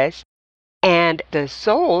Aquarius, and the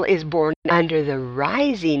soul is born under the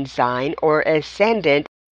rising sign or ascendant,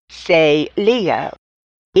 say Leo.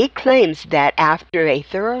 He claims that after a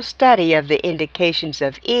thorough study of the indications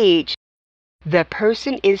of each, the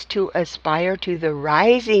person is to aspire to the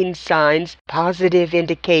rising sign's positive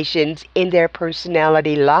indications in their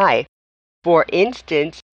personality life. For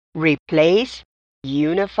instance, replace,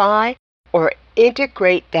 unify, or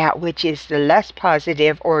integrate that which is the less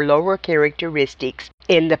positive or lower characteristics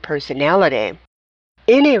in the personality.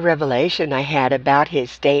 In a revelation I had about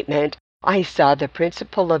his statement, I saw the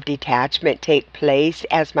principle of detachment take place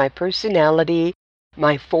as my personality,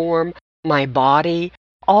 my form, my body,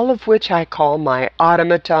 all of which I call my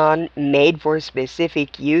automaton made for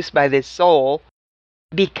specific use by the soul,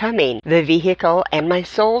 becoming the vehicle and my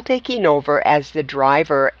soul taking over as the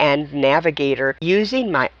driver and navigator,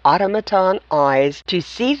 using my automaton eyes to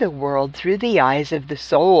see the world through the eyes of the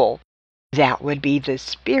soul. That would be the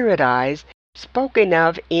spirit eyes spoken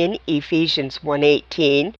of in Ephesians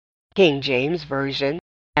 1:18, King James Version,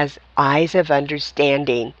 as eyes of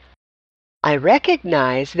understanding. I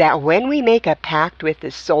recognize that when we make a pact with the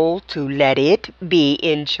soul to let it be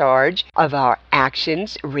in charge of our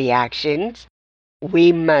actions, reactions,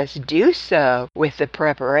 we must do so with the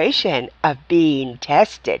preparation of being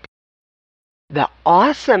tested. The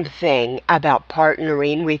awesome thing about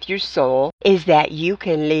partnering with your soul is that you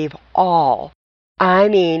can leave all, I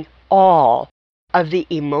mean all, of the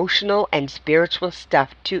emotional and spiritual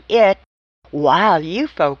stuff to it while you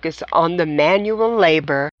focus on the manual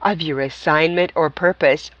labor of your assignment or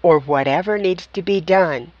purpose or whatever needs to be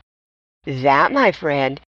done. That, my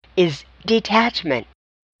friend, is detachment,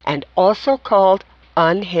 and also called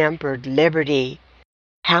unhampered liberty.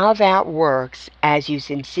 How that works as you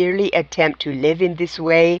sincerely attempt to live in this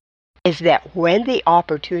way is that when the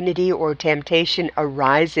opportunity or temptation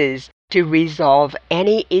arises to resolve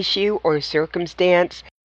any issue or circumstance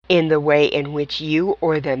in the way in which you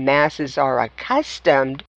or the masses are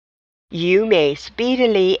accustomed, you may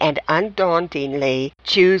speedily and undauntingly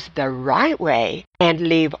choose the right way and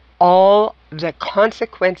leave all the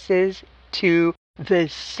consequences to the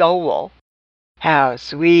soul. How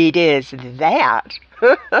sweet is that?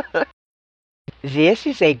 This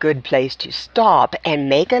is a good place to stop and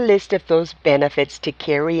make a list of those benefits to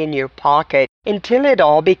carry in your pocket until it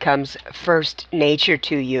all becomes first nature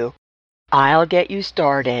to you. I'll get you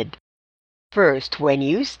started. First, when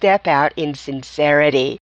you step out in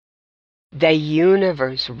sincerity, the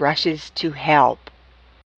universe rushes to help.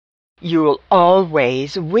 You'll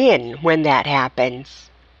always win when that happens.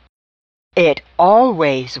 It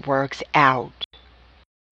always works out.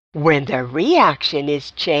 When the reaction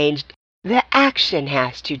is changed, the action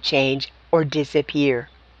has to change or disappear.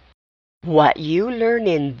 What you learn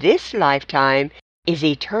in this lifetime is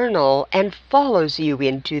eternal and follows you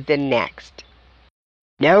into the next.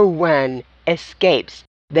 No one escapes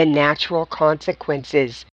the natural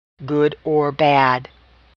consequences, good or bad.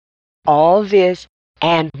 All this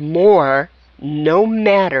and more, no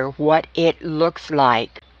matter what it looks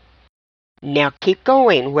like. Now keep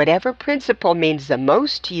going. Whatever principle means the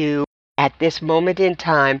most to you at this moment in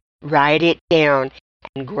time, write it down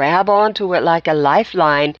and grab onto it like a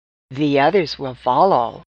lifeline. The others will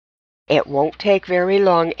follow. It won't take very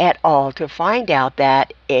long at all to find out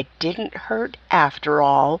that it didn't hurt after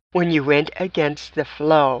all when you went against the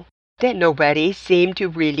flow, that nobody seemed to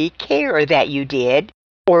really care that you did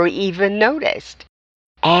or even noticed,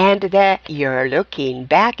 and that you're looking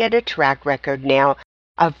back at a track record now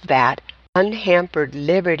of that unhampered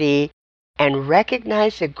liberty and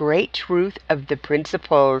recognize the great truth of the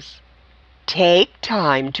principles. Take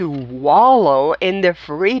time to wallow in the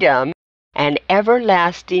freedom and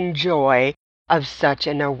everlasting joy of such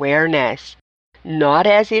an awareness, not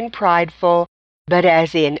as in prideful, but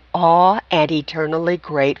as in awe and eternally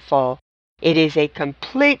grateful. It is a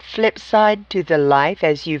complete flip side to the life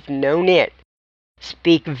as you've known it.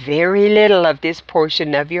 Speak very little of this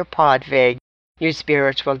portion of your podvig, your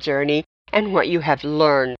spiritual journey, and what you have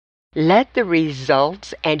learned. Let the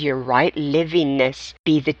results and your right livingness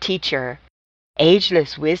be the teacher.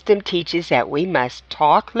 Ageless wisdom teaches that we must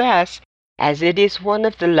talk less, as it is one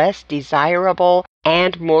of the less desirable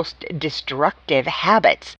and most destructive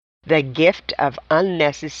habits, the gift of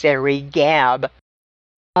unnecessary gab.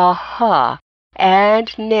 Aha!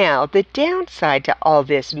 And now the downside to all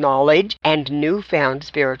this knowledge and newfound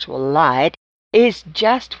spiritual light is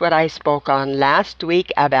just what I spoke on last week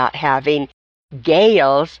about having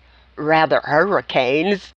gales, rather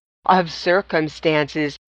hurricanes, of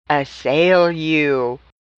circumstances assail you.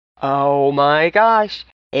 Oh my gosh,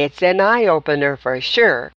 it's an eye-opener for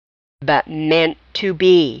sure, but meant to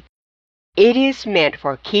be. It is meant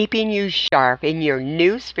for keeping you sharp in your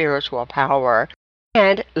new spiritual power,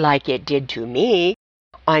 and like it did to me,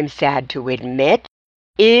 I'm sad to admit,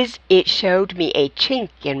 it showed me a chink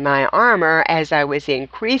in my armor as I was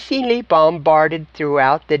increasingly bombarded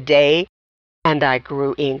throughout the day, and I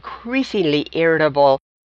grew increasingly irritable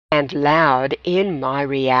and loud in my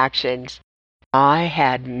reactions. I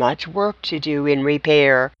had much work to do in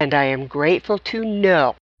repair, and I am grateful to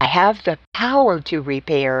know I have the power to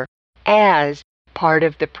repair as part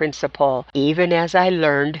of the principle, even as I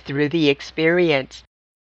learned through the experience.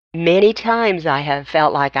 Many times I have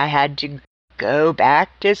felt like I had to go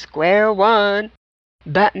back to square one,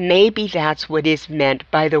 but maybe that's what is meant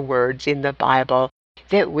by the words in the Bible,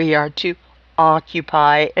 that we are to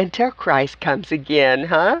occupy until Christ comes again,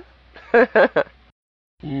 huh?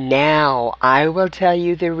 Now I will tell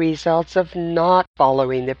you the results of not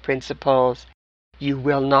following the principles. You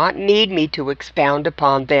will not need me to expound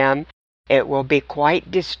upon them. It will be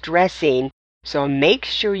quite distressing, so make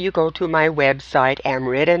sure you go to my website,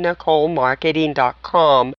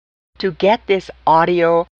 amritanicolemarketing.com, to get this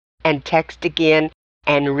audio and text again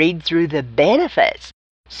and read through the benefits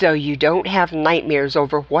so you don't have nightmares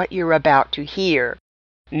over what you're about to hear.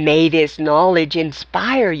 May this knowledge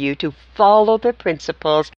inspire you to follow the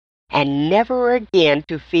principles and never again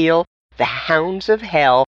to feel the hounds of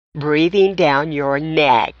hell breathing down your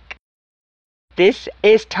neck. This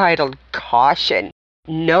is titled Caution.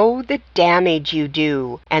 Know the damage you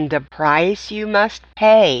do and the price you must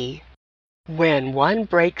pay. When one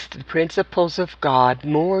breaks the principles of God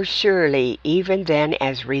more surely even than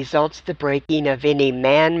as results the breaking of any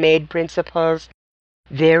man-made principles,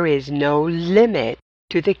 there is no limit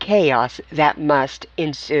to the chaos that must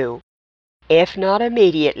ensue, if not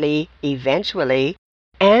immediately, eventually,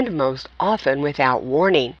 and most often without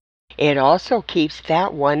warning. It also keeps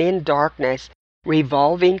that one in darkness,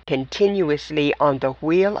 revolving continuously on the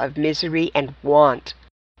wheel of misery and want.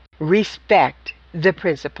 Respect the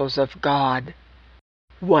principles of God.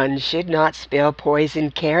 One should not spill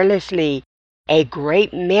poison carelessly. A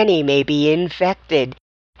great many may be infected,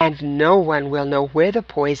 and no one will know where the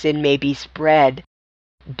poison may be spread.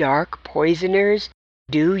 Dark poisoners,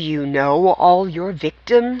 do you know all your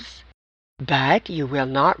victims? But you will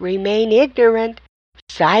not remain ignorant.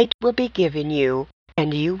 Sight will be given you,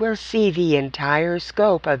 and you will see the entire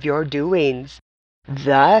scope of your doings.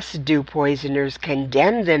 Thus do poisoners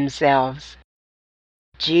condemn themselves.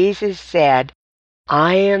 Jesus said,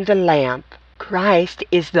 I am the lamp. Christ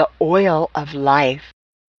is the oil of life,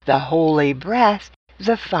 the holy breath,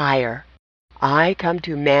 the fire. I come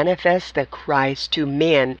to manifest the Christ to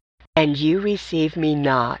men and you receive me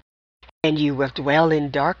not, and you will dwell in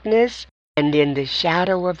darkness and in the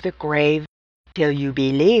shadow of the grave till you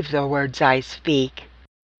believe the words I speak.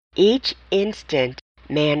 Each instant,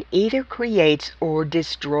 man either creates or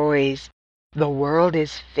destroys. The world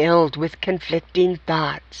is filled with conflicting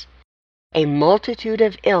thoughts. A multitude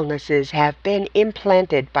of illnesses have been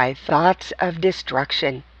implanted by thoughts of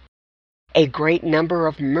destruction. A great number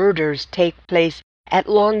of murders take place at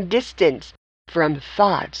long distance from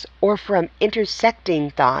thoughts or from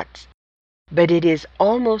intersecting thoughts. But it is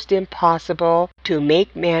almost impossible to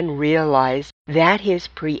make man realize that his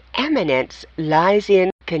preeminence lies in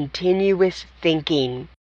continuous thinking.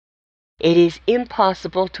 It is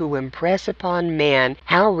impossible to impress upon man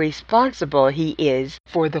how responsible he is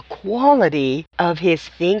for the quality of his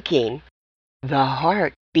thinking. The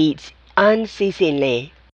heart beats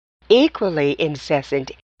unceasingly. Equally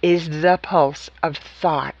incessant is the pulse of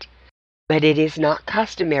thought. But it is not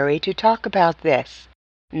customary to talk about this.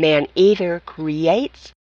 Man either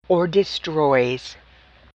creates or destroys.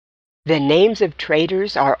 The names of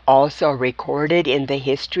traitors are also recorded in the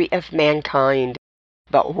history of mankind.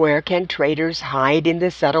 But where can traitors hide in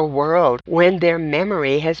the subtle world when their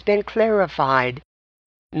memory has been clarified?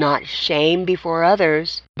 Not shame before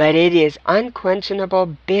others, but it is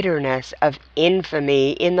unquenchable bitterness of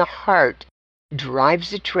infamy in the heart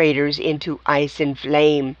drives the traitors into ice and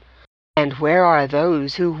flame. And where are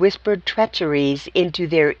those who whispered treacheries into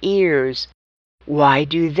their ears? Why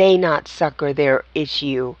do they not succor their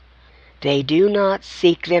issue? They do not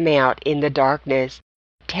seek them out in the darkness.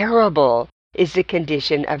 Terrible is the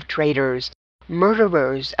condition of traitors,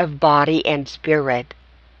 murderers of body and spirit.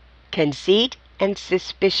 Conceit and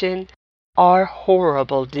suspicion are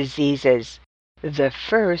horrible diseases. The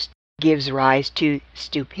first gives rise to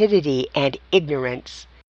stupidity and ignorance.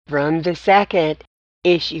 From the second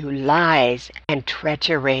issue lies and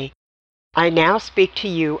treachery. I now speak to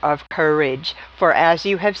you of courage, for as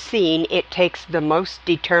you have seen, it takes the most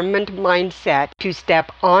determined mindset to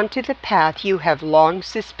step onto the path you have long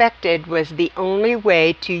suspected was the only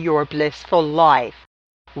way to your blissful life,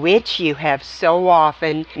 which you have so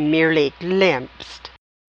often merely glimpsed.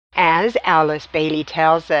 As Alice Bailey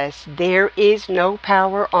tells us, there is no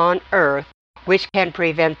power on earth which can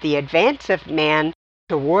prevent the advance of man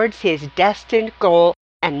towards his destined goal,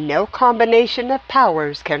 and no combination of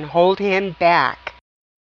powers can hold him back.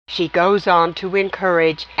 She goes on to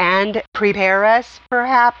encourage and prepare us,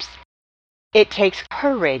 perhaps. It takes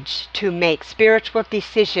courage to make spiritual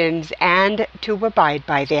decisions and to abide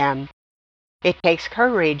by them. It takes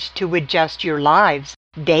courage to adjust your lives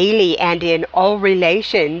daily and in all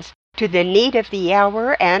relations to the need of the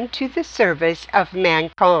hour and to the service of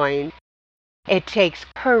mankind. It takes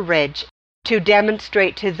courage to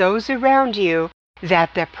demonstrate to those around you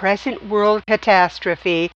that the present world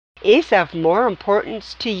catastrophe is of more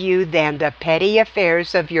importance to you than the petty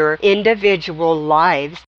affairs of your individual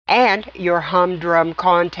lives and your humdrum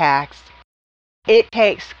contacts. It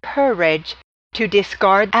takes courage to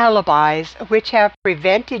discard alibis which have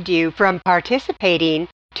prevented you from participating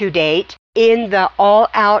to date in the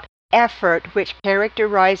all-out effort which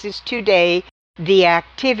characterizes today the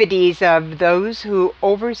activities of those who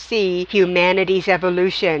oversee humanity's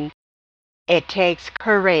evolution. It takes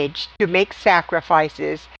courage to make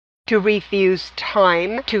sacrifices, to refuse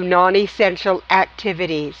time to non-essential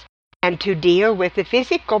activities, and to deal with the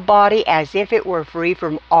physical body as if it were free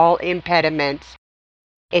from all impediments.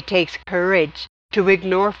 It takes courage to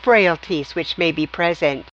ignore frailties which may be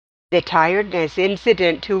present, the tiredness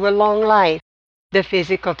incident to a long life, the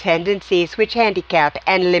physical tendencies which handicap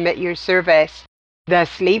and limit your service, the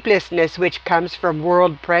sleeplessness which comes from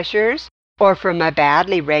world pressures or from a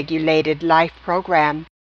badly regulated life program,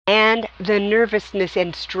 and the nervousness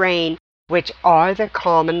and strain which are the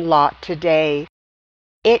common lot today.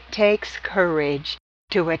 It takes courage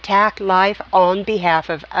to attack life on behalf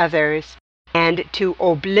of others and to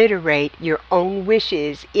obliterate your own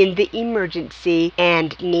wishes in the emergency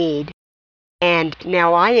and need. And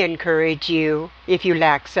now I encourage you, if you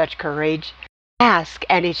lack such courage, ask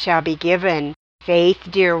and it shall be given.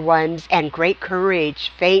 Faith, dear ones, and great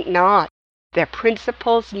courage, faint not. The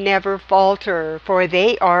principles never falter, for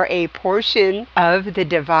they are a portion of the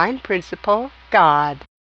divine principle, God.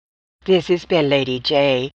 This has been Lady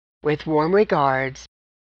J, with warm regards.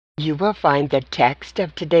 You will find the text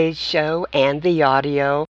of today's show and the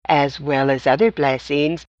audio, as well as other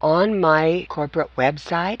blessings, on my corporate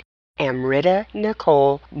website,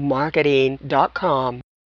 amritanicolemarketing.com.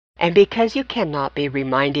 And because you cannot be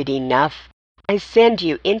reminded enough, I send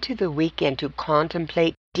you into the weekend to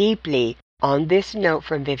contemplate deeply on this note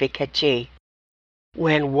from Viveka G.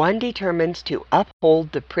 When one determines to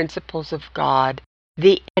uphold the principles of God,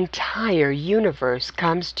 the entire universe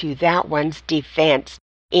comes to that one's defense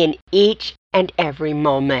in each and every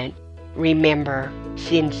moment. Remember,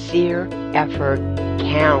 sincere effort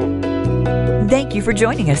counts. Thank you for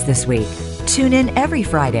joining us this week. Tune in every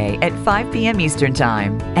Friday at 5 p.m. Eastern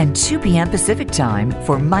Time and 2 p.m. Pacific Time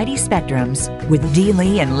for Mighty Spectrums with Dee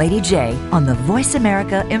Lee and Lady J on the Voice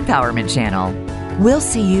America Empowerment Channel. We'll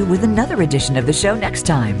see you with another edition of the show next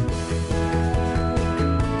time.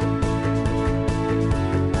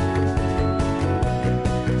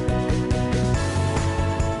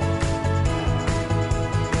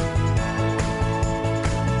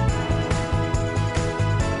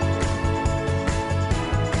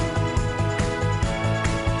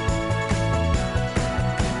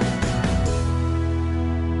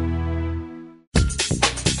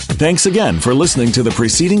 Thanks again for listening to the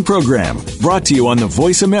preceding program brought to you on the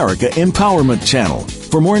Voice America Empowerment Channel.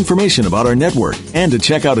 For more information about our network and to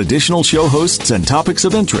check out additional show hosts and topics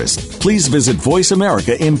of interest, please visit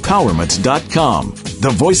voiceamericaempowerment.com. The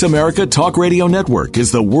Voice America Talk Radio Network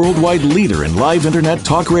is the worldwide leader in live Internet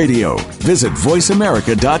talk radio. Visit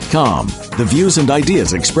voiceamerica.com. The views and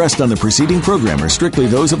ideas expressed on the preceding program are strictly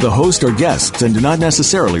those of the host or guests and do not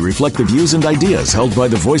necessarily reflect the views and ideas held by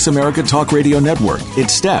the Voice America Talk Radio Network,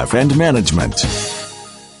 its staff, and management.